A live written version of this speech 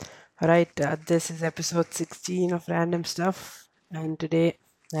Alright, this is episode 16 of Random Stuff, and today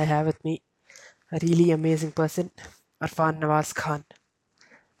I have with me a really amazing person, Arfan Nawaz Khan.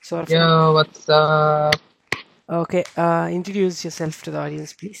 So, Arfan, Yo, what's up? okay, introduce yourself to the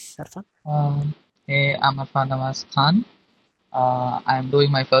audience, please, Arfan. Um, hey, I'm Irfan Nawaz Khan. I'm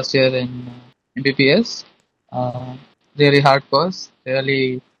doing my first year in MBBS. Uh, really hard course,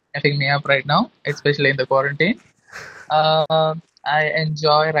 really getting me up right now, especially in the quarantine. Uh, I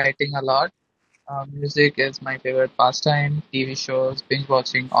enjoy writing a lot. Music is my favorite pastime. TV shows, binge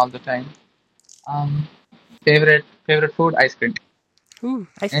watching all the time. Um, favorite food, ice cream. Ooh,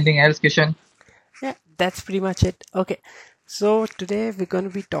 ice cream. Anything else, Kishan? Yeah, that's pretty much it. Okay, so today we're going to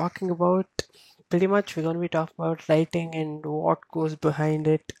be talking about writing and what goes behind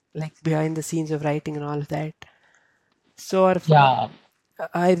it, like behind the scenes of writing and all of that. So, Arfan, Yeah,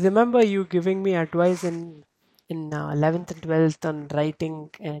 I remember you giving me advice in 11th and 12th on writing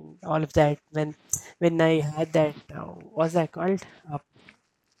and all of that when I had that what's that called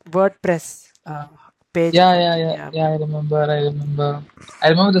WordPress page or something. Yeah, yeah. I remember. I remember. I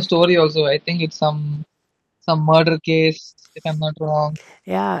remember the story also. I think it's some murder case, if I'm not wrong.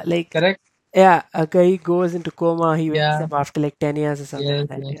 yeah, like Correct? yeah, a guy goes into coma. He wakes Yeah. up after like 10 years or something Yes. like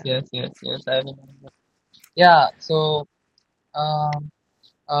that. Yes. Yeah. Yes. Yes. Yes. I remember. Yeah. So, um,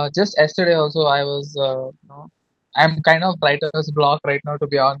 just yesterday also, I'm kind of writer's block right now, to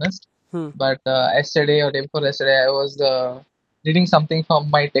be honest. Hmm. But yesterday or day before yesterday, I was reading something from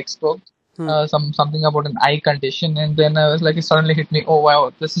my textbook, Hmm. something about an eye condition, and then I was like, it suddenly hit me. Oh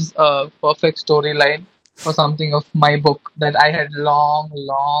wow, this is a perfect storyline for something of my book that I had long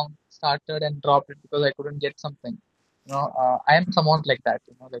started and dropped it because I couldn't get something. I am somewhat like that.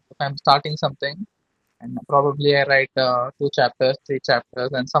 Like if I'm starting something and probably I write two chapters, three chapters,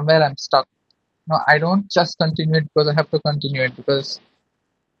 and somewhere I'm stuck. No, I don't just continue it because I have to continue it because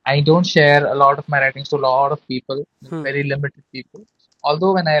I don't share a lot of my writings to a lot of people, Hmm. very limited people.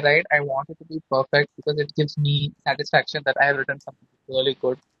 Although when I write, I want it to be perfect because it gives me satisfaction that I have written something really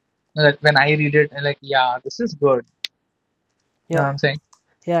good. That when I read it, I'm like, yeah, this is good. You know Yeah. what I'm saying?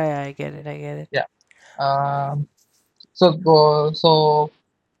 Yeah. Yeah. I get it. I get it. Yeah. Um, so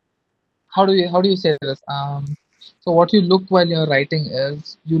how do you say this? So what you look while you're writing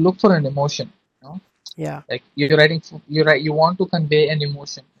is you look for an emotion. You know, Yeah. like you're writing, you want to convey an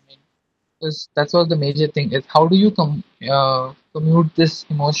emotion. I mean, because that's what the major thing is. How do you commute this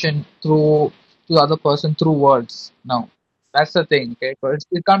emotion through to the other person through words? Now, that's the thing. Okay, but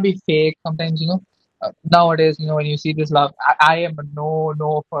it can't be fake. Sometimes nowadays when you see this love, I am a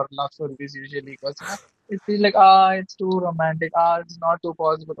no for love stories usually because it feels like it's too romantic. It's not too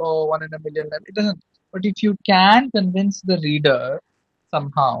possible. Oh, one in a million. It doesn't. But if you can convince the reader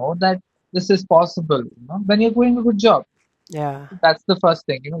somehow that this is possible, then you're doing a good job. Yeah. That's the first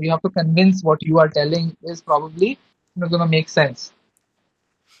thing. You have to convince what you are telling is probably going to make sense.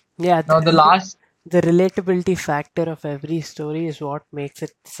 Yeah. Now, the last, The relatability factor of every story is what makes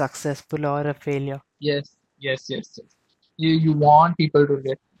it successful or a failure. yes, yes. You want people to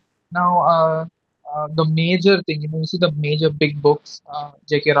get. Now, the major thing, you see the major big books,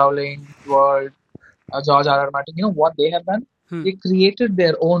 J.K. Rowling, World, George R. R. Martin, what they have done? Hmm. They created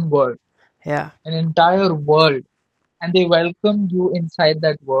their own world, Yeah. an entire world, and they welcome you inside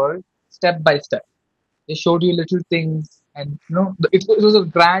that world step by step. They showed you little things, and it was a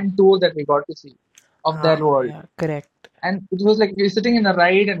grand tour that we got to see of their world. Yeah. Correct. And it was like we're sitting in a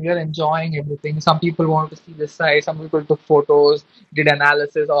ride and we're enjoying everything. Some people wanted to see this side, some people took photos, did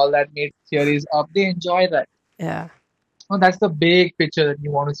analysis, all that, made theories up. They enjoy that. Yeah. That's the big picture that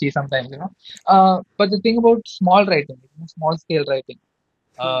you want to see sometimes. But the thing about small writing, small scale writing,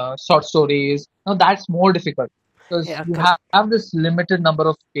 Hmm. short stories. Now that's more difficult because Yeah. you Correct. have this limited number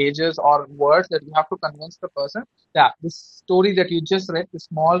of pages or words that you have to convince the person. Yeah, this story that you just read, the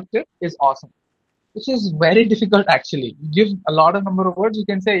small clip, is awesome. Which is very difficult actually. You give a lot of number of words, you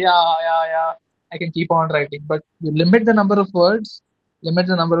can say, yeah, I can keep on writing. But you limit the number of words, limit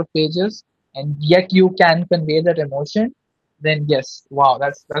the number of pages, and yet you can convey that emotion, then yes, wow,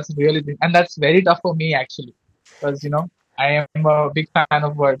 that's really big. And that's very tough for me actually. Because I am a big fan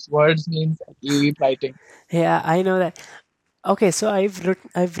of words. Words means I keep writing. Yeah. I know that. Okay. So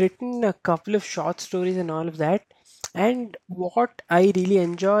I've written a couple of short stories and all of that. And what I really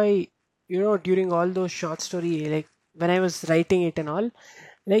enjoy, during all those short story, like when I was writing it and all,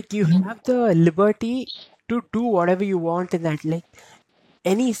 like you Mhm. have the liberty to do whatever you want in that. Like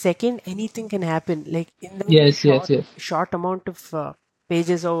any second anything can happen, like in that Yes, yes, short yes. short amount of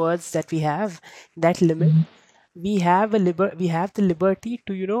pages or words that we have, that limit, Mhm. we have the liberty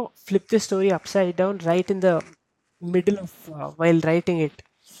to flip the story upside down right in the middle of while writing it.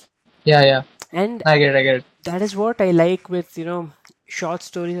 Yeah, yeah. And I get it. I get it. that is what I like with, short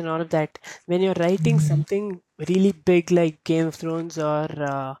stories and all of that. When you're writing Mhm. something really big like Game of Thrones or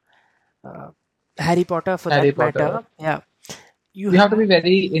uh, Harry Potter for Harry that Potter. matter, yeah, you You have to have, be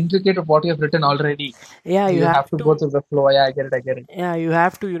very intricate of what you have written already. yeah, you You have have to go to, through the flow. Yeah, I get it. I get it. yeah, you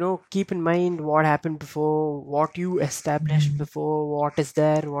have to, keep in mind what happened before, what you established Mhm. before, what is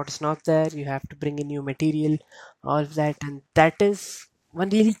there, what is not there. You have to bring in new material, all of that, and that is one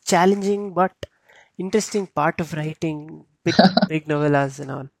really challenging but interesting part of writing big novellas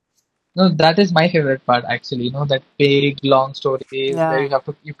and all. No, that is my favorite part actually. That big long stories where Yeah,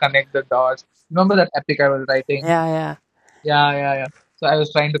 you connect the dots. Remember that epic I was writing? yeah, yeah. Yeah, yeah, yeah. So I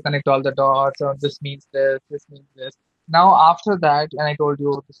was trying to connect all the dots. Or this means this means this. Now after that, and I told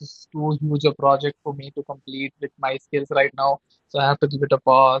you this is too huge a project for me to complete with my skills right now. So I have to give it a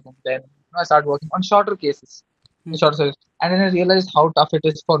pause, and then I start working on shorter cases, Hmm. shorter stories. And then I realized how tough it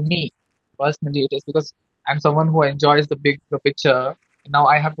is for me personally. It is because I'm someone who enjoys the picture. And now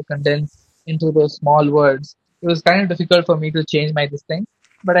I have to condense into those small words. It was kind of difficult for me to change my this thing,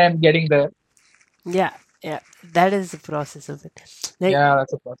 but I am getting there. Yeah, yeah. That is the process of it. Like, Yeah,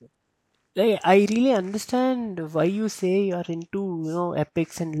 that's a process. I really understand why you say you're into,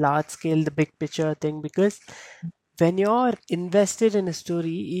 epics and large scale, the big picture thing, because when you're invested in a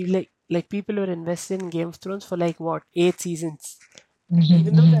story, like people were invested in Game of Thrones for like what, 8 seasons.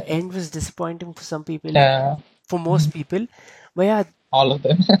 Even though the end was disappointing for some people, Yeah, for most people, but yeah, all of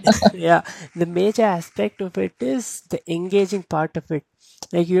them. yeah, the major aspect of it is the engaging part of it.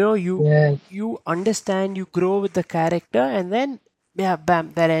 Like, Yes. you understand, you grow with the character, and then yeah,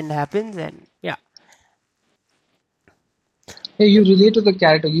 bam, that end happens, and yeah. Hey, you relate to the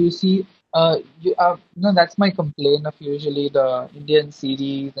character. You see, that's my complaint of usually the Indian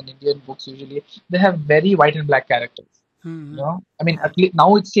series and Indian books. Usually, they have very white and black characters. Hmm. I mean, Yeah. at least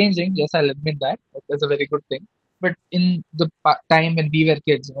now it's changing. Yes, I'll admit that. That's a very good thing. But in the time when we were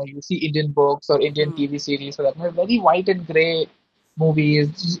kids, you see Indian books or Indian Hmm. TV series, so that they're very white and gray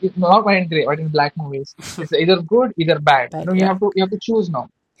movies. Not white and gray, white and black movies. It's either good, either bad. But You yeah, have to choose now.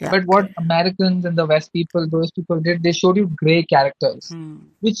 yeah, But what correct. Americans and the West people, those people did, they showed you gray characters, Hmm.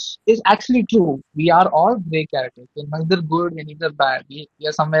 which is actually true. We are all gray characters. We're neither good and neither bad. We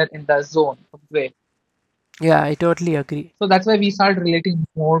are somewhere in the zone of gray. Yeah, I totally agree. So that's why we start relating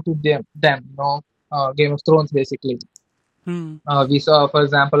more to them. Game of Thrones basically. Hmm. We saw, for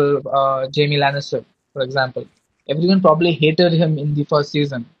example, Jamie Lannister, for example. Everyone probably hated him in the first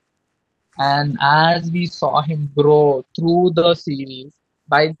season. And as we saw him grow through the series,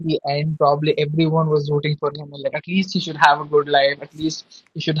 by the end, probably everyone was rooting for him. Like, at least he should have a good life. At least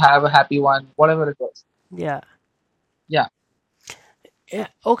he should have a happy one, whatever it was. Yeah. Yeah. Yeah.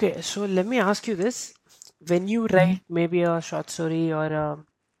 Okay, so let me ask you this. When you Mhm. write maybe a short story or a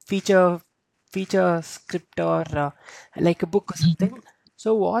feature feature script or like a book or something,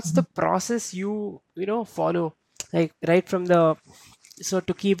 so what's the process you follow? Like right from the so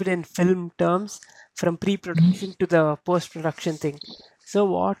to keep it in film terms, from pre-production to the post-production thing. So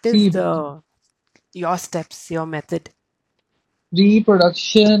what is See, the your steps, your method?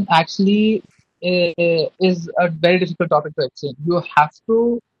 pre-production actually is a very difficult topic to explain. You have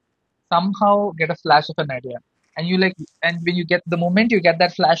to somehow get a flash of an idea, and when you get the moment you get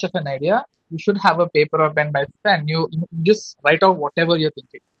that flash of an idea, you should have a paper or pen by pen. You just write out whatever you're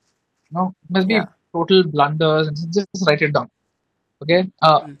thinking. It must be Yeah. total blunders, and just write it down. Okay.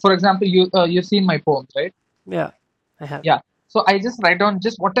 Mm. For example, you've seen my poems, right? Yeah, I have. Yeah. So I just write down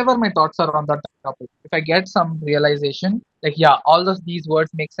just whatever my thoughts are on that topic. If I get some realization, like yeah, all of these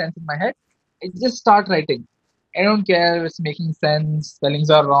words make sense in my head, I just start writing. I don't care if it's making sense, spellings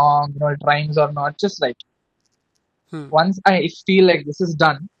are wrong, it rhymes or not. Just write. Hmm. Once I feel like this is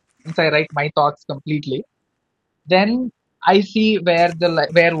done, once I write my thoughts completely, then I see where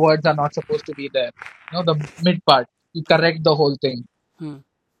words are not supposed to be there. The mid part. You Hmm. correct the whole thing, Hmm.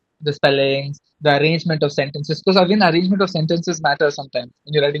 the spellings, the arrangement of sentences. Because again, arrangement of sentences matters sometimes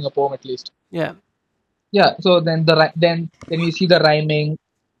when you're writing a poem, at least. Yeah. Yeah. So then then you see the rhyming,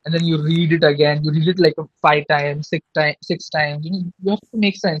 and then you read it again. You read it like 5 times, 6 times. You have to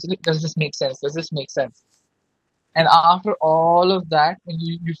make sense. Does this make sense? Does this make sense? And after all of that, when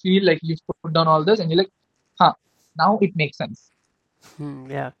you feel like you've put down all this, and you're like, huh, now it makes sense. Hmm.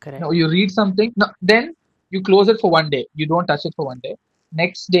 Yeah, correct. No, you read something, no, then you close it for one day. You don't touch it for one day.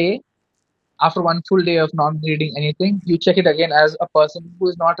 Next day, after one full day of not reading anything, you check it again as a person who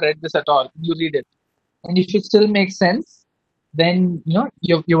has not read this at all. You read it. And if it still makes sense, then your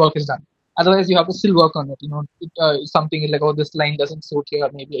work is done. Otherwise, you have to still work on it. Something like, oh, this line doesn't suit here.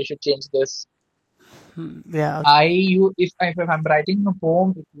 Maybe I should change this. Yeah, okay. If I'm writing a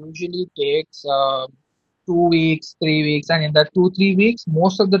poem, it usually takes 2 weeks, 3 weeks, and in that 2 3 weeks,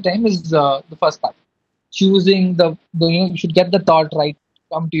 most of the time is the first part. Choosing the you should get the thought right,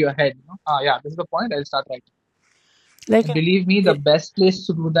 come to your head. Yeah, this is the point. I'll start writing. Like, And believe me, the eh, best place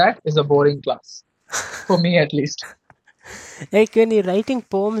to do that is a boring class, for me at least. like when you're writing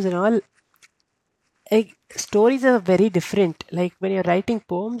poems and all, like stories are very different. Like when you're writing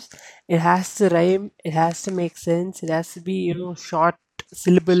poems, it has to rhyme, it has to make sense, it has to be, short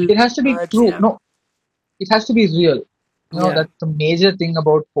syllable It has to be words. true. Yeah. No, it has to be real. Yeah. That's the major thing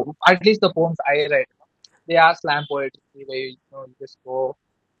about at least the poems I write. They are slam poetry where you just go.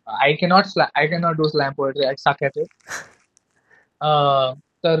 I cannot do slam poetry. I suck at it.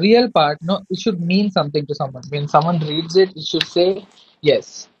 The real part, no, it should mean something to someone. When someone reads it, it should say,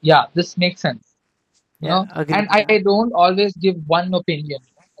 yes, yeah, this makes sense. Yeah, And agreed. I Yeah. don't always give one opinion.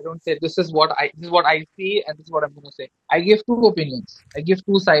 I don't say this is what I see and this is what I'm going to say. I give two opinions. I give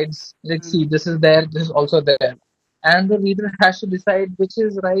two sides. Let's Mm. see, this is there, this is also there, and the reader has to decide which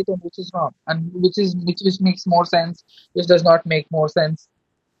is right and which is wrong, and which makes more sense, which does not make more sense.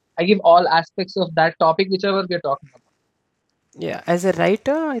 I give all aspects of that topic, whichever we're talking about. Yeah, as a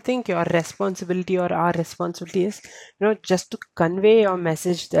writer, I think your responsibility or our responsibility is, just to convey your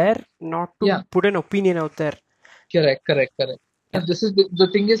message there, not to Yeah, put an opinion out there. correct. Yeah. And this is the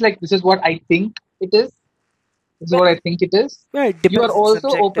thing is like this is what I think it is. This is Well, what I think it is. yeah, it You are depends. It's also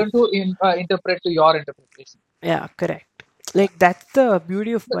subjective. open to interpret to your interpretation. Yeah, correct. Yeah. Like that's the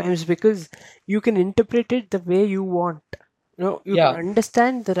beauty of But- poems because you can interpret it the way you want. You can yeah.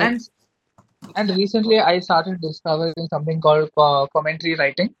 understand the right. And recently I started discovering something called commentary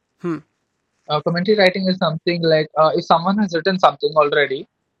writing. Hmm. Commentary writing is something like if someone has written something already,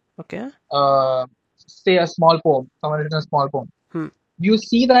 Okay. uh, say a small poem, someone written a small poem. Hmm. You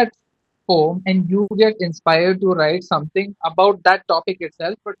see that poem and you get inspired to write something about that topic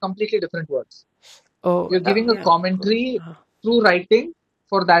itself, but completely different words. Oh, You're giving a yeah. commentary Uh, through writing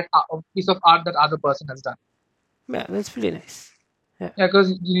for that piece of art that other person has done. yeah, that's pretty nice. Yeah. Yeah,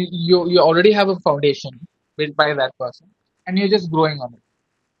 because you already have a foundation built by that person, and you're just growing on it.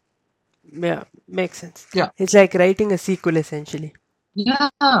 Yeah, makes sense. Yeah, It's like writing a sequel essentially. yeah,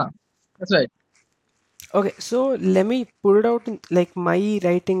 that's right. Okay, so let me put it out in like my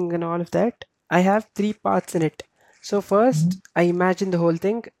writing and all of that. I have three parts in it. So Mhm. first, I imagine the whole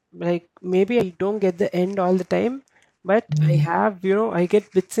thing. Like maybe I don't get the end all the time, but I Mhm. have, I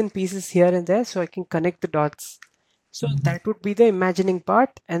get bits and pieces here and there so I can connect the dots. So that would be the imagining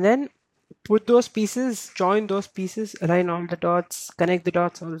part, and then put those pieces, join those pieces, align all the dots, connect the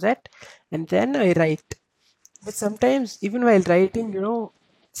dots, all that, and then I write. But sometimes, even while writing,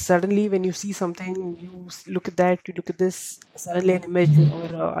 suddenly when you see something, you look at that, you look at this, suddenly an image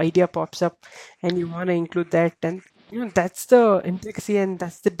or idea pops up, and you want to include that. And, that's the intricacy and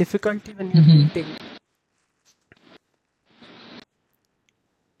that's the difficulty when you're Mhm. writing.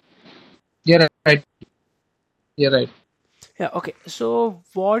 You're right. You're right. Yeah, okay. So,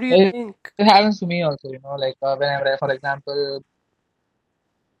 what do you It, think? it happens to me also. Like whenever, for example,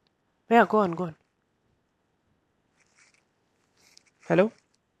 Yeah, go on, go on. Hello?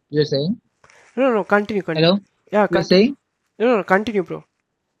 you're saying, No, no, continue, continue. hello, Yeah, you're continue. saying, No, no, continue, bro.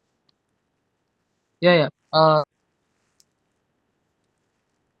 yeah, yeah.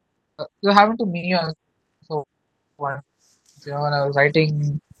 It happened to me also once. When I was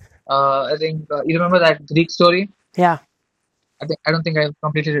writing, I think you remember that Greek story. Yeah. I don't think I've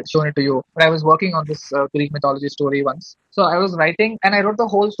completely shown it to you, but I was working on this Greek mythology story once. So I was writing, and I wrote the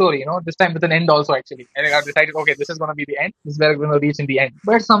whole story. This time with an end also actually. And I decided, okay, this is gonna be the end. This is where we're gonna reach in the end.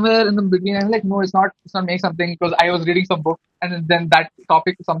 But somewhere in the beginning, I'm like, no, it's not. It's not make something because I was reading some book, and then that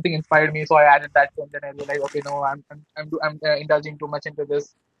topic something inspired me, so I added that. And then I realized, okay, no, I'm indulging too much into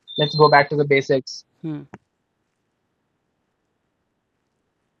this. Let's go back to the basics. Hmm.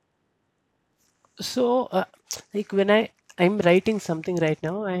 So, like when I'm writing something right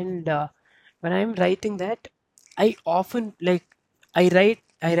now, and when I'm writing that, I often like I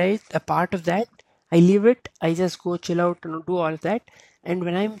write a part of that. I leave it. I just go chill out and do all of that. And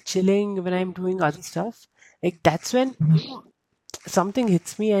when I'm chilling, when I'm doing other stuff, like that's when something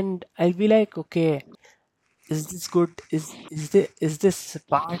hits me, and I'll be like, okay, is this good? Is this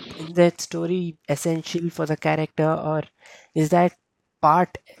part in that story essential for the character, or is that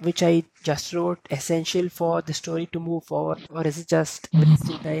part which I just wrote essential for the story to move forward, or is it just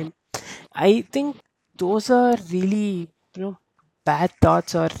wasting time? I think those are really, bad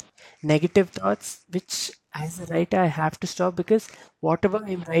thoughts or negative thoughts, which as a writer I have to stop because whatever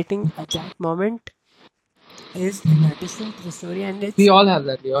I'm writing at that moment is in addition to the story, and We it's all have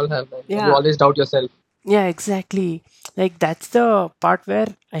that. We all have that. You yeah. always doubt yourself. Yeah, exactly. Like that's the part where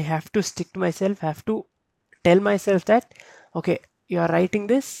I have to stick to myself, have to tell myself that, okay, you're writing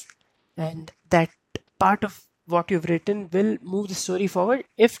this, and that part of what you've written will move the story forward.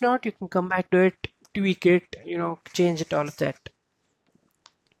 If not, you can come back to it, tweak it, change it, all of that.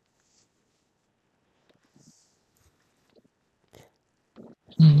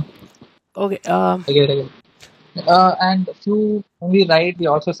 Hmm. Okay, I get it. I get it. And when we write, we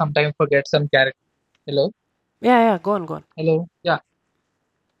also sometimes forget some character. Hello, yeah, yeah, go on, go on. hello. Yeah,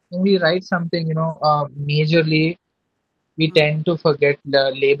 when we write something, majorly we Hmm, tend to forget the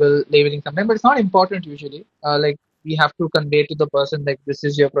labeling sometimes, but it's not important usually. Like we have to convey to the person like this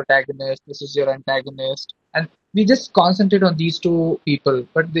is your protagonist, this is your antagonist, and we just concentrate on these two people.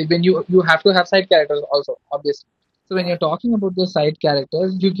 But when you have to have side characters also, obviously. So when yeah. you're talking about the side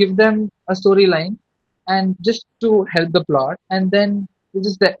characters, you give them a storyline, and just to help the plot, and then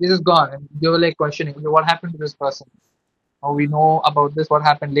this is gone, and you're like questioning, okay, what happened to this person? How we know about this, what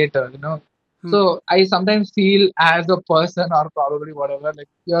happened later. Hmm, So I sometimes feel as a person or probably whatever, like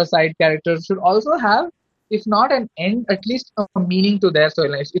your side characters should also have, if not an end, at least a meaning to their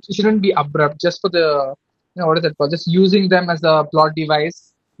storyline. It shouldn't be abrupt just for the, what is it called, just using them as a plot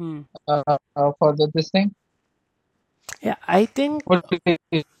device, hmm. for this thing. Yeah, I think What do you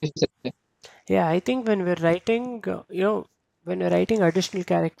say? Yeah, I think when we're writing, when we're writing additional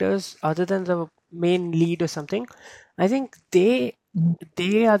characters other than the main lead or something, I think Mhm.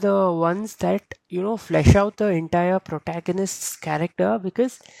 they are the ones that flesh out the entire protagonist's character,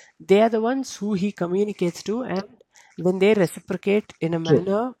 because they are the ones who he communicates to, and when they reciprocate in a True.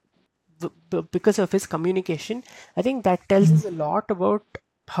 manner because of his communication, I think that tells Mhm. us a lot about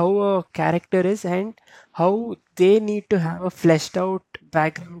how a character is, and how they need to have a fleshed out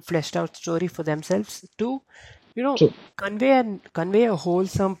background, fleshed out story for themselves to, you know, True. convey a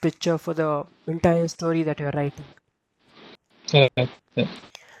wholesome picture for the entire story that you're writing. Correct. Yeah.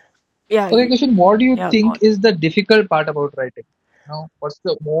 Yeah, Okay, question. What do you yeah, go think on. is the difficult part about writing? What's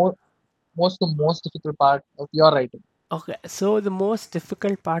the most difficult part of your writing? Okay, so the most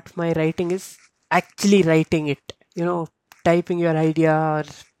difficult part of my writing is actually writing it. Typing your idea or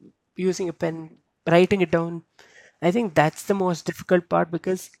using a pen, writing it down. I think that's the most difficult part,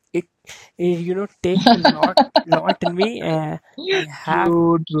 because it takes a lot in me. I have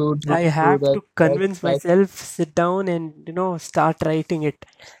True, true, true, I true. have That to that convince that myself, sit down and start writing it.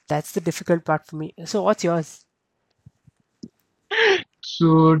 That's the difficult part for me. So what's yours?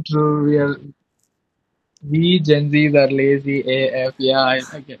 true, true. We Gen Zs are lazy AF. Yeah,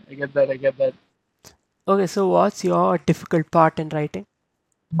 I get that. I get that. Okay, so what's your difficult part in writing?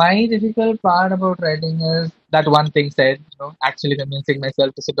 My difficult part about writing is that one thing said, actually convincing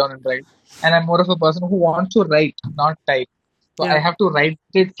myself to sit down and write. And I'm more of a person who wants to write, not type. So I Yeah. have to write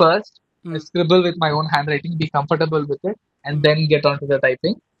it first, I Hmm. scribble with my own handwriting, be comfortable with it, and Hmm. then get onto the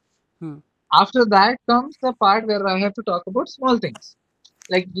typing. Hmm. After that comes the part where I have to talk about small things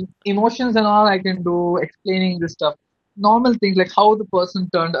like emotions and all. I can do explaining this stuff, normal things like how the person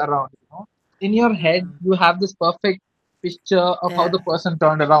turned around. In your head, Hmm. you have this perfect picture of how Yeah. the person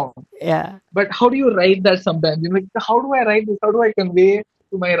turned around. Yeah. But how do you write that sometimes? Like, how do I write this? How do I convey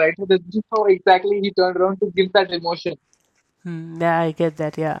to my writer that this is how exactly he turned around to give that emotion? Hmm. Yeah, I get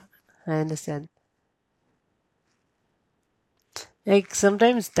that. Yeah, I understand. Like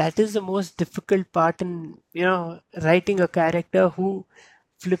sometimes that is the most difficult part in writing a character who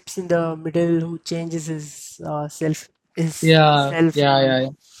flips in the middle, who changes his Yeah, self and yeah, all. yeah, yeah.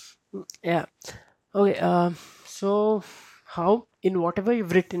 Yeah. Okay. So how in whatever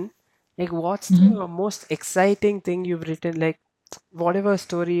you've written, like what's Mhm. the most exciting thing you've written? Like whatever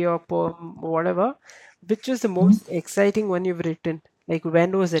story or poem, or whatever, which was the Mhm. most exciting one you've written? Like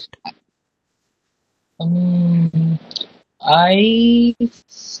when was it? Um, I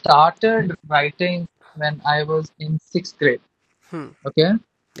started writing when I was in sixth grade. Hmm. Okay.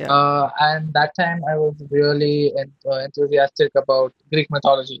 Yeah. And that time I was really enthusiastic about Greek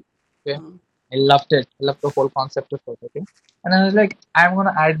mythology. Okay. Hmm. I loved it. I loved the whole concept of it. Okay. And I was like, I'm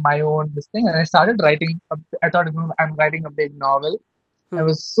gonna add my own this thing, and I started writing. I thought I'm writing a big novel. I Hmm.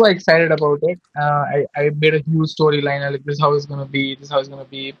 was so excited about it. I made a huge storyline. I like, this is how it's gonna be. This is how it's gonna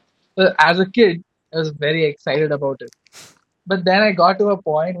be. So as a kid, I was very excited about it. But then I got to a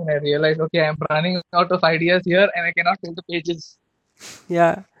point when I realized, okay, I'm running out of ideas here, and I cannot fill the pages.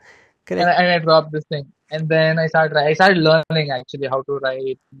 Yeah. and I, Correct. and I dropped this thing. And then I started learning actually how to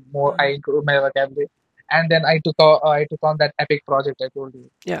write more. I Hmm. improved my vocabulary, and then I took on that epic project I told you,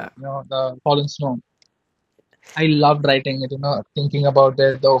 Yeah. the Fallen Snow. I loved writing it, thinking about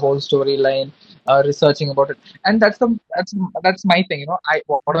the whole storyline, researching about it, and that's my thing. I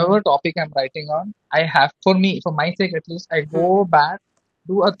whatever topic I'm writing on, I have for me, for my sake at least, I Hmm. go back,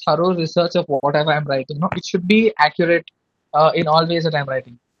 do a thorough research of whatever I'm writing. It should be accurate in all ways that I'm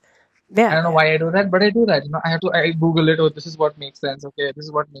writing. I Yeah, don't know why I do that, but I do that. I Google it. Oh, this is what makes sense. Okay, this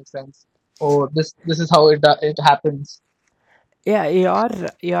is what makes sense. Oh, this is how it happens. yeah,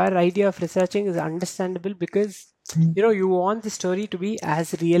 your idea of researching is understandable because Mm. you want the story to be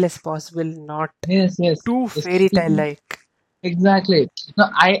as real as possible, not Yes, yes, too yes. fairy tale like. Exactly. No,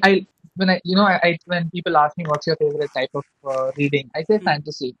 when when people ask me what's your favorite type of reading, I say Hmm.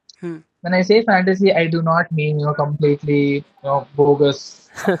 fantasy. Hmm. When I say fantasy, I do not mean completely bogus,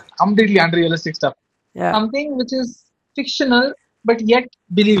 completely unrealistic stuff. Yeah, Something which is fictional but yet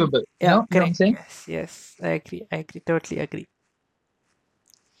believable. yeah, You know what I'm correct. saying? Yes, yes, I agree, totally agree.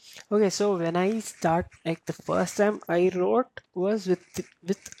 Okay, so when I start, like the first time I wrote was with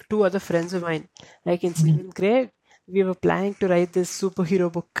two other friends of mine. Like in Mhm. seventh grade, we were planning to write this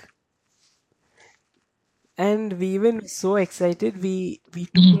superhero book, and we even were so excited. We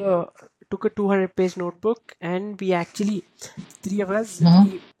Mhm. took a 200-page notebook, and we actually three of us Uh-huh.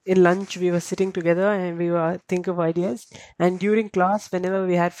 we in lunch we were sitting together and we were think of ideas. And during class, whenever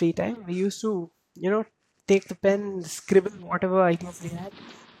we had free time, we used to take the pen, scribble whatever ideas we had,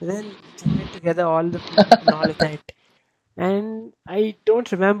 then generate together all the plot and all of that. And I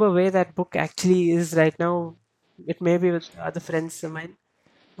don't remember where that book actually is right now. It may be with other friends of mine.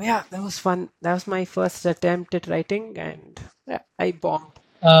 But yeah, that was fun. That was my first attempt at writing, and yeah, I bombed.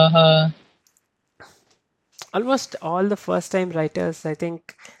 Uh-huh. Almost all the first time writers, I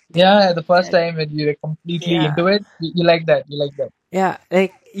think, they Yeah, the first get, time when you're completely yeah, into it, you like that. You like that. yeah,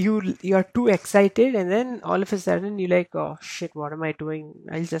 like you're too excited, and then all of a sudden you're like, oh shit, what am I doing?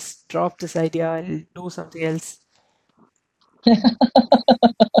 I'll just drop this idea. I'll do something else.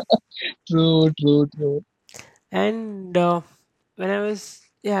 True, true, true. And when I was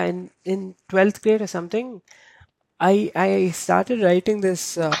in 12th grade or something, I started writing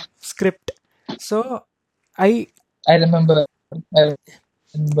this script. So I I remember. I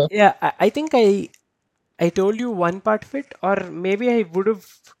remember. yeah I think I told you one part of it, or maybe I would have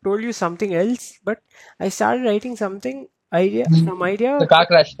told you something else, but I started writing something Mhm. idea. The car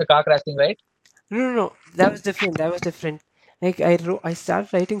crash thing, right? No, no, no, that was different. That was different. Like I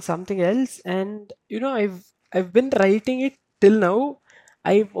started writing something else, and I've been writing it till now.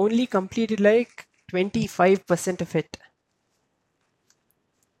 I've only completed like 25% of it.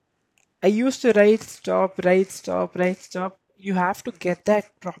 I used to write stop, write stop, write stop. You have to get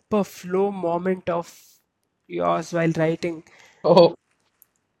that proper flow moment of yours while writing. Oh,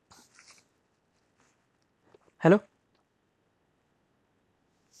 Hello,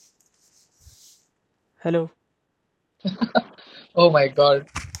 hello. oh my God.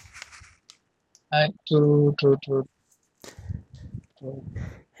 True, true, true, true.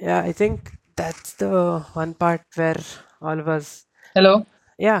 Yeah, I think that's the one part where all of us. Hello,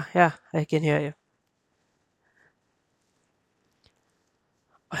 Yeah, yeah, I can hear you.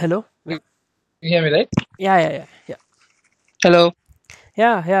 Hello? you hear me, right? Yeah, yeah, yeah, yeah. Hello.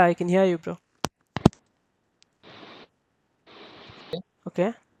 Yeah, yeah, I can hear you, bro.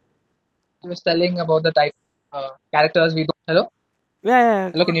 Okay. I was telling about the type characters we do. Hello, Yeah, yeah,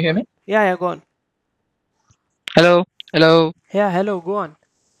 yeah, go hello. Can on, you go hear on. me? Yeah, yeah, go on. Hello, hello. Yeah, hello, go on.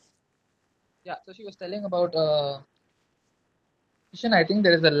 Yeah. So she was telling about Kishan. I think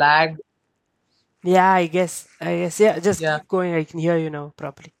there is a lag. Yeah, I guess. Yeah, just Yeah, keep going. I can hear you now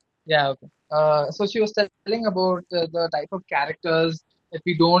properly. yeah. Okay. So she was telling about the type of characters that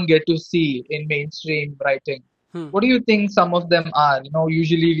we don't get to see in mainstream writing. Hmm. What do you think some of them are?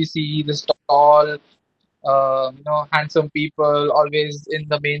 Usually we see this tall, handsome people always in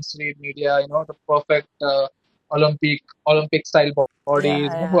the mainstream media. The perfect Olympic style Yeah,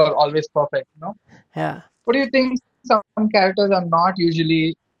 bodies. Who yeah, are always perfect. yeah. What do you think? Some characters are not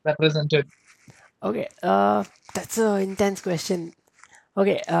usually represented. Okay, that's a intense question.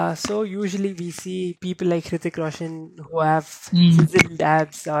 Okay, so usually we see people like Hrithik Roshan who have Mm. chiseled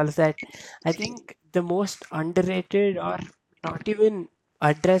abs, all of that. I think the most underrated or not even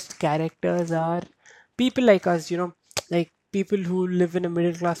addressed characters are people like us, like people who live in a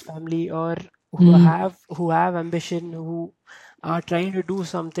middle class family or Mm. who have ambition, who are trying to do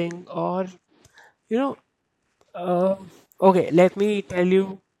something, or you know, uh, okay, let me tell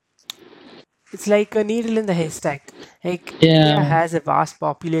you, it's like a needle in the haystack. Like India Yeah. has a vast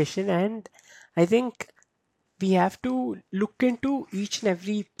population, and I think we have to look into each and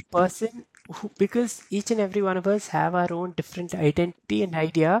every person because each and every one of us have our own different identity and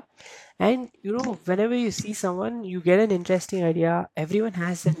idea, And whenever you see someone, you get an interesting idea. Everyone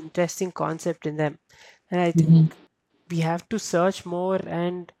has an interesting concept in them, and I think Hmm. we have to search more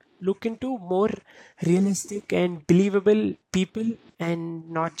and look into more realistic and believable people, and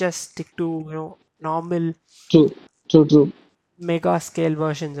not just stick to normal True, true, true. mega scale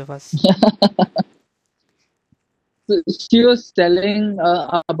versions of us. So she was telling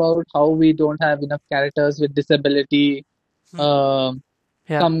about how we don't have enough characters with disability. Hmm. Um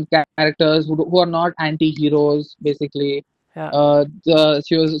Yeah, some characters who are not anti-heroes, basically. yeah,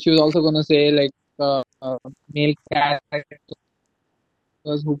 She was also going to say like male characters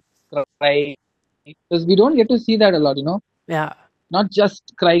who cry, because we don't get to see that a lot, yeah, not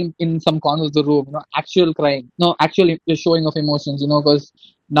just crying in some corner of the room, actual crying, no, actual showing of emotions, because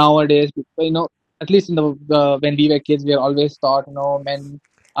nowadays, at least in the when we were kids, we are always taught, men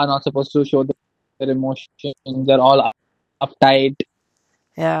are not supposed to show their emotions. They're all uptight,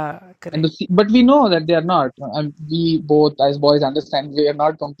 yeah, and correct. but we know that they are not. And we both, as boys, understand we are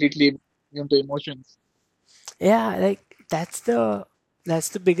not completely immune to emotions. Yeah, like that's the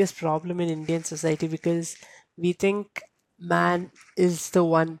biggest problem in Indian society, because we think man is the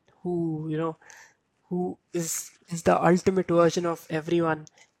one who is the ultimate version of everyone.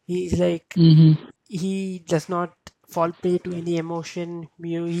 He's like, Mm-hmm. he does not fall prey to any emotion.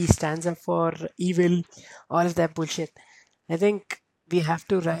 He stands up for evil, all of that bullshit. I think we have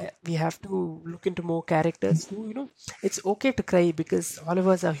to look into more characters who, it's okay to cry because all of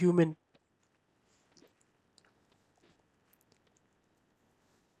us are human.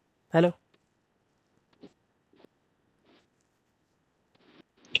 Hello.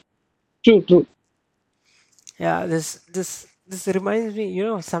 True, true. Yeah, this reminds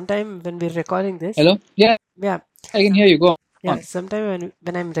me, sometime when we're recording this, Hello? Yeah, yeah, I can hear you. Go yeah, on. sometime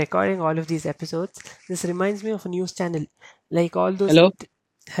when I'm recording all of these episodes, this reminds me of a news channel, like all those Hello?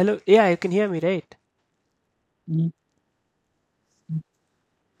 hello, yeah, you can hear me, right? Mhm.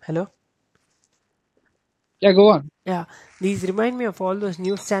 Hello? Yeah, go on. Yeah, these remind me of all those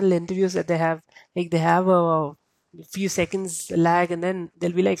news channel interviews that they have. Like they have a few seconds lag, and then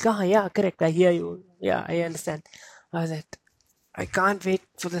they'll be like, "Ah, yeah, correct. I hear you. Yeah, I understand." I was like, I can't wait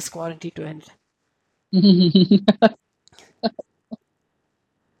for this quarantine to end.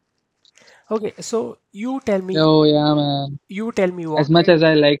 Okay, so Oh yeah, man. you tell me As what much kind. as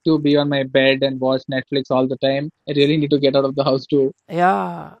I like to be on my bed and watch Netflix all the time, I really need to get out of the house too.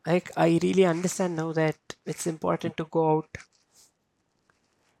 Yeah, like I really understand now that it's important to go out.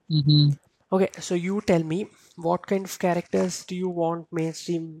 Hmm. Okay, so you tell me what kind of characters do you want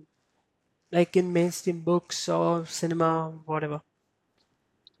mainstream, like in mainstream books or cinema, whatever.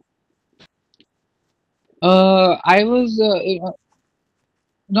 I was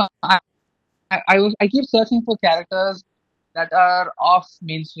no, I keep searching for characters that are off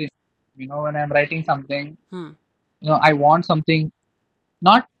mainstream. When I'm writing something, Hmm. I want something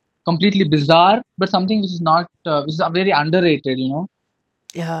not completely bizarre, but something which is very underrated.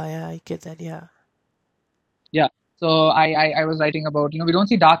 Yeah, yeah, I get that. Yeah. Yeah. So I was writing about, we don't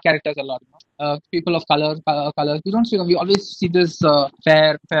see dark characters a lot. People of colors. We don't see them. We always see this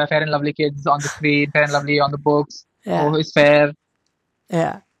fair and lovely kids on the screen, fair and lovely on the books. Oh, Yeah. who is fair.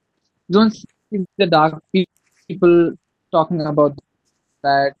 Yeah. We don't see the dark people talking about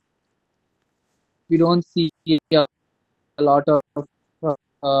that. We don't see a lot of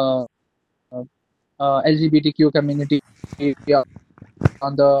uh, LGBTQ community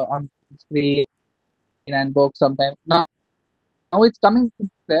on screen and books sometimes. Now it's coming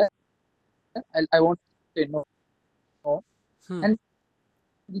there. I won't say no. Hmm. And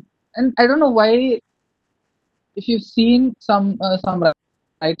and I don't know why. If you've seen some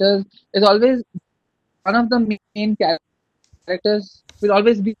writers, there's always one of the main characters will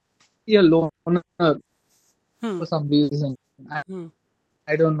always be a loner Hmm. for some reason. Hmm.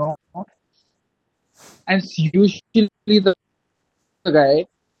 I don't know. And it's usually the guy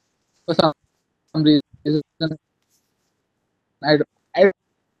for some reason. I don't, I,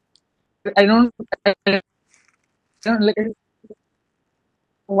 I don't, I don't like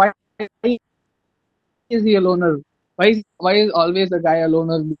why is he a loner? Why is always the guy a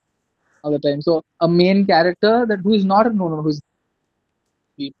loner all the time? So a main character that who is not a loner, who's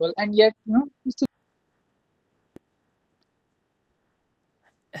people, and yet he's still.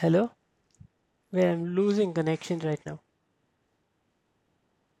 Hello? Wait, I'm losing connection right now.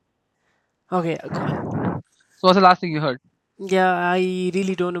 Okay, go on. So what's the last thing you heard? Yeah, I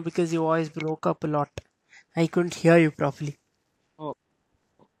really don't know because your voice broke up a lot. I couldn't hear you properly. Oh,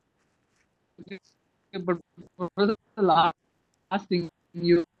 okay, but what was the last thing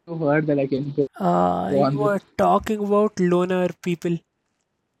you heard that I can go on You with? were talking about loner people.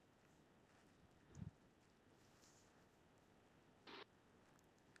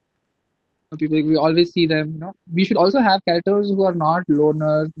 people we always see them. We should also have characters who are not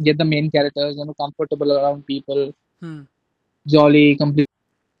loners. Get the main characters, comfortable around people, Hmm. jolly,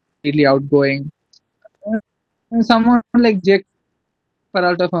 completely outgoing. And someone like Jake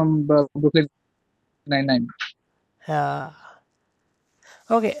Peralta from Brooklyn Nine-Nine. Yeah.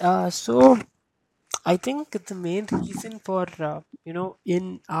 Okay. So I think the main reason for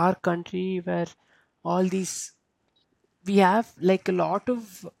in our country where all these we have like a lot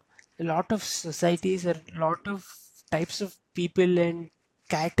of societies, a lot of types of people and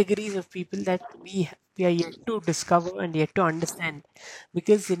categories of people that we are yet to discover and yet to understand,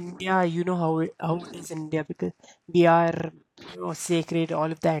 because India, how it is in India, because we are sacred,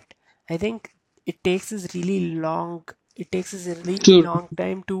 all of that. I think it takes us a really True, long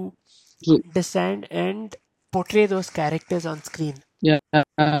time to true. understand and portray those characters on screen. Yeah,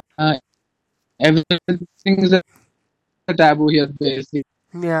 everything is a taboo here, basically.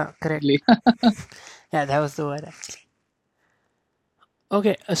 Yeah, correct. Yeah, that was the word actually.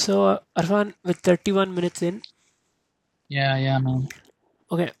 Okay, so Arfan, with 31 minutes in. Yeah, yeah, man.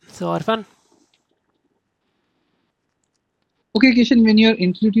 Okay, so Arfan, Okay, Kishan, when you're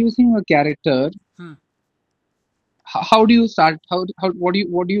introducing a character, hmm, how do you start? What do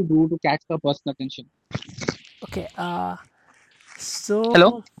you do to catch the person's attention? okay,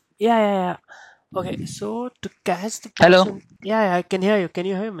 Hello, so yeah, yeah, yeah. Okay, so to catch the hello. person, yeah, yeah, I can hear you. Can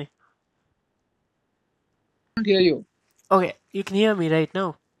you hear me? I can't hear you. Okay, you can hear me right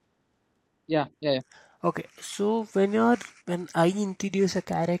now. Yeah, yeah, yeah. Okay, so when I introduce a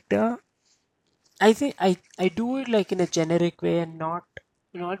character, I think I do it like in a generic way and not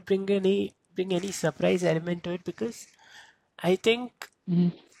bring any surprise element to it, because I think Hmm.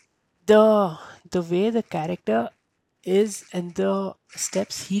 the the way the character is and the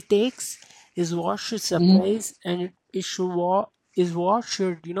steps he takes is what should Hmm. surprise, and it should is what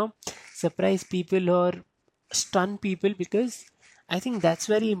should surprise people or stun people, because I think that's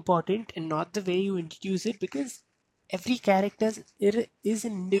very important and not the way you introduce it, because every character is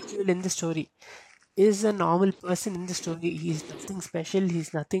an individual in the story, is a normal person in the story. He's nothing special,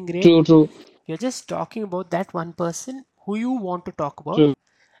 he's nothing great. True, true, You're just talking about that one person who you want to talk about,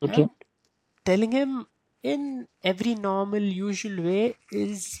 true, true. and telling him in every normal usual way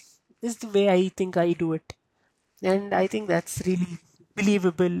is the way I think I do it, and I think that's really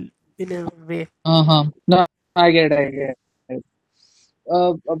believable in a way. Uh-huh. No, I get it, I get it.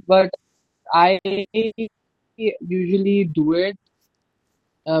 But I usually do it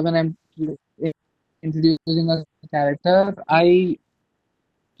when I'm introducing a character. Hmm. I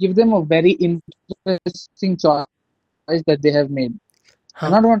give them a very interesting choice that they have made. I Huh.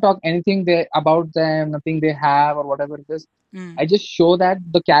 not want to talk anything about them, nothing they have or whatever it is. Mm. I just show that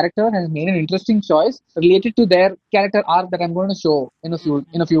the character has made an interesting choice related to their character arc that I'm going to show in a few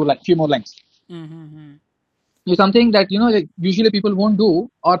Mm-hmm. in a few like few more lines. Mm-hmm. It's something that like usually people won't do,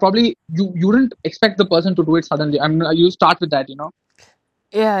 or probably you wouldn't expect the person to do it suddenly. I mean, you start with that,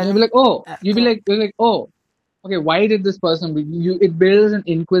 Yeah, you'll be like, like oh, you'll be like, correct. you're like, oh, okay, why did this person? It builds an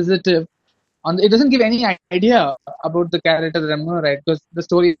inquisitive it doesn't give any idea about the character that I'm going to write, because the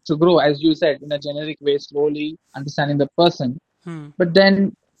story is to grow, as you said, in a generic way, slowly understanding the person. Hmm. But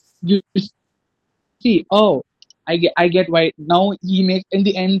then you see, oh, I get why now he makes in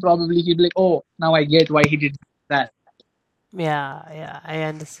the end probably he'd be like, oh, now I get why he did that. Yeah, yeah, I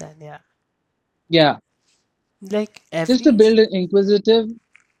understand. Yeah, Yeah, like just to every. build an inquisitive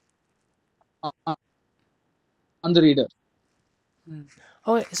uh, on the reader. Hmm.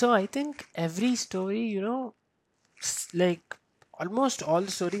 Okay, so I think every story, like almost all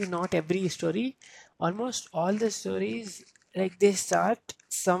the stories, not every story, almost all the stories, like they start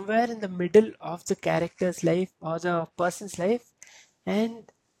somewhere in the middle of the character's life or the person's life,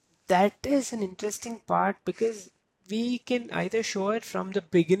 and that is an interesting part, because we can either show it from the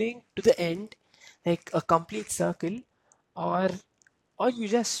beginning to the end, like a complete circle, or you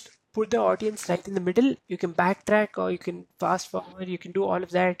just put the audience right in the middle. You can backtrack or you can fast forward, you can do all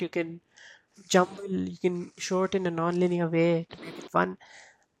of that, you can jumble, you can show it in a non-linear way to make it fun.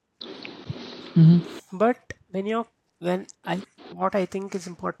 Hmm. But when I what I think is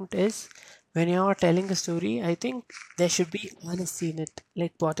important is, when you're telling a story, I think there should be honesty in it.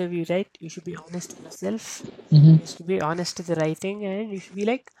 Like whatever you write, you should be honest to yourself. Hmm. You should be honest to the writing, and you should be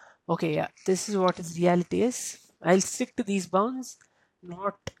like, okay, yeah, this is what its reality is. I'll stick to these bounds,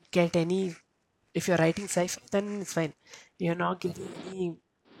 not get any. If you're writing sci-fi, then it's fine. You're not getting any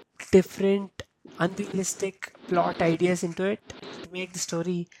different, unrealistic plot ideas into it to make the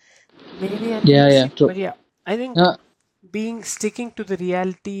story maybe Yeah, yeah, unrealistic. true. But yeah, I think Uh, being sticking to the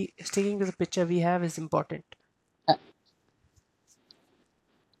reality, sticking to the picture we have is important. uh,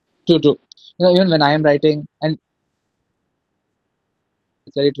 true, true. Even when I am writing, and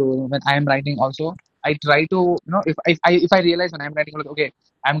it's very true. When I am writing, also, I try to, if I realize when I'm writing, like, okay,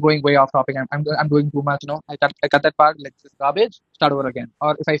 I'm going way off topic. I'm doing too much. I cut that part. Like, this garbage. Start over again.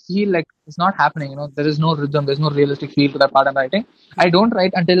 Or if I feel like it's not happening, there is no rhythm. There's no realistic feel to that part I'm writing. I Hmm. don't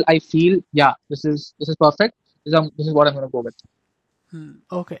write until I feel, yeah, this is perfect. This is what I'm gonna go with.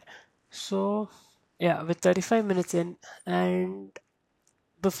 Okay. So, yeah, with 35 minutes in, and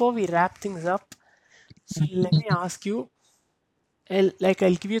before we wrap things up, so let me ask you,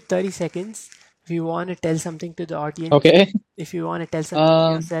 I'll give you 30 seconds if you want to tell something to the audience, Okay. if you want to tell something to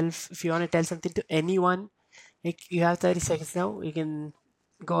Um. yourself, if you want to tell something to anyone, like you have 30 seconds now, you can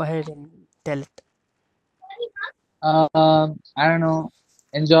go ahead and tell it. I don't know.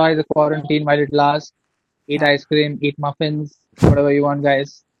 Enjoy the quarantine while it lasts. Eat Yeah. ice cream, eat muffins, whatever you want,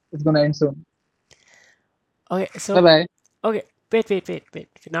 guys. It's gonna end soon. Okay, Bye so, bye. okay, wait.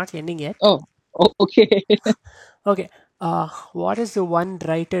 We're not ending yet. Oh, okay. Okay, what is the one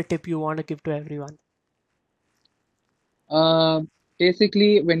writer tip you want to give to everyone? Um,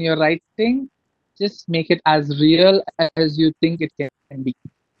 Basically, when you're writing, just make it as real as you think it can be.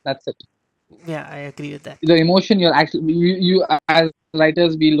 That's it. Yeah, I agree with that. The emotion you're actually you as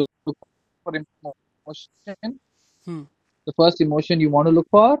writers we look for emotion. Hmm. The first emotion you want to look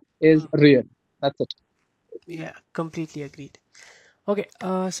for is real. That's it. Yeah, completely agreed. Okay,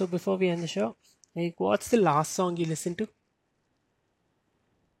 so before we end the show, like, what's the last song you listened to?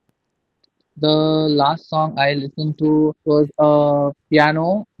 The last song I listened to was a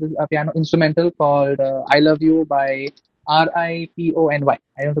piano instrumental called "I Love You" by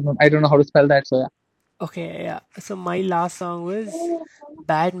Ripony. I don't know how to spell that. So yeah. Okay, yeah. So my last song was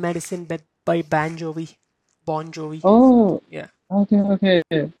Bad Medicine by Bon Jovi. Bon Jovi. Oh, Yeah. okay, okay.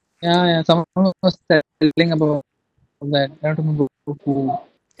 Yeah, yeah. Someone was telling about that. I don't remember who.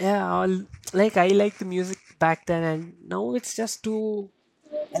 Yeah, like I like the music back then, and now it's just too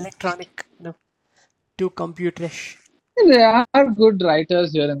electronic, too computerish. There are good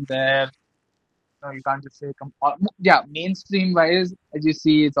writers here and there. No, you can't just say yeah, mainstream wise, as you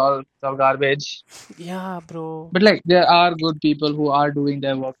see, it's all garbage. Yeah, bro. But like there are good people who are doing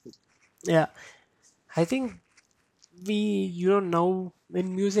their work too. Yeah, I think we, now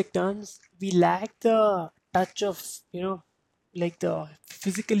when music turns, we lack the touch of, like the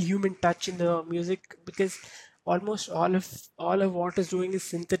physical human touch in the music, because almost all of what is doing is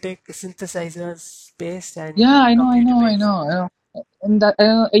synthetic synthesizers based and Yeah, I know, I computer know, I based. know, I know. And that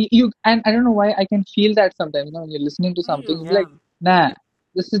you and I don't know why I can feel that sometimes. When you're listening to something, you're Yeah. like, nah,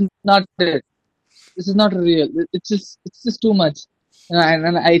 this is not it. This is not real. It's just too much.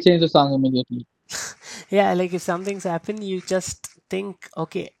 And I change the song immediately. Yeah, like if something's happened, you just think,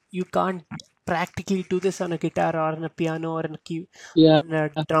 okay, you can't practically do this on a guitar or on a piano or on a key, Yeah, on a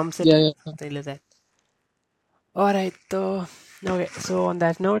drum set, yeah, yeah. something like that. All right, so okay. So on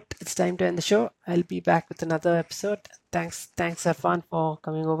that note, it's time to end the show. I'll be back with another episode. Thanks, Arfan, for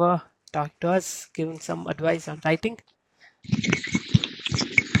coming over, talking to us, giving some advice on writing.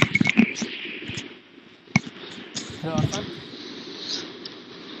 Hello, Arfan.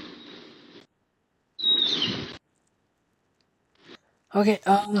 Okay.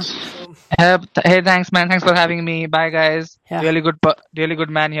 So Hey, thanks, man. Thanks for having me. Bye, guys. yeah, Really good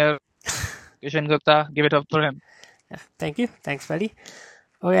man here. Kishan Gupta. Give it up for him. thank you. Thanks, buddy.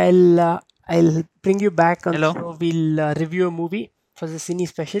 Okay, I'll bring you back on the Hello. show. We'll review a movie for the Cine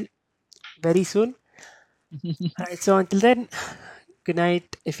special very soon. All right. So until then, good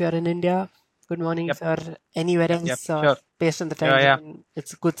night if you're in India. Good morning Yep. if you're anywhere Yep. else, Sure. based on the time Yeah. Yeah. zone.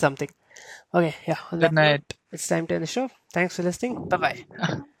 It's good something. Okay, yeah. On Good that note, night. it's time to end the show. Thanks for listening. Bye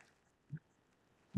bye.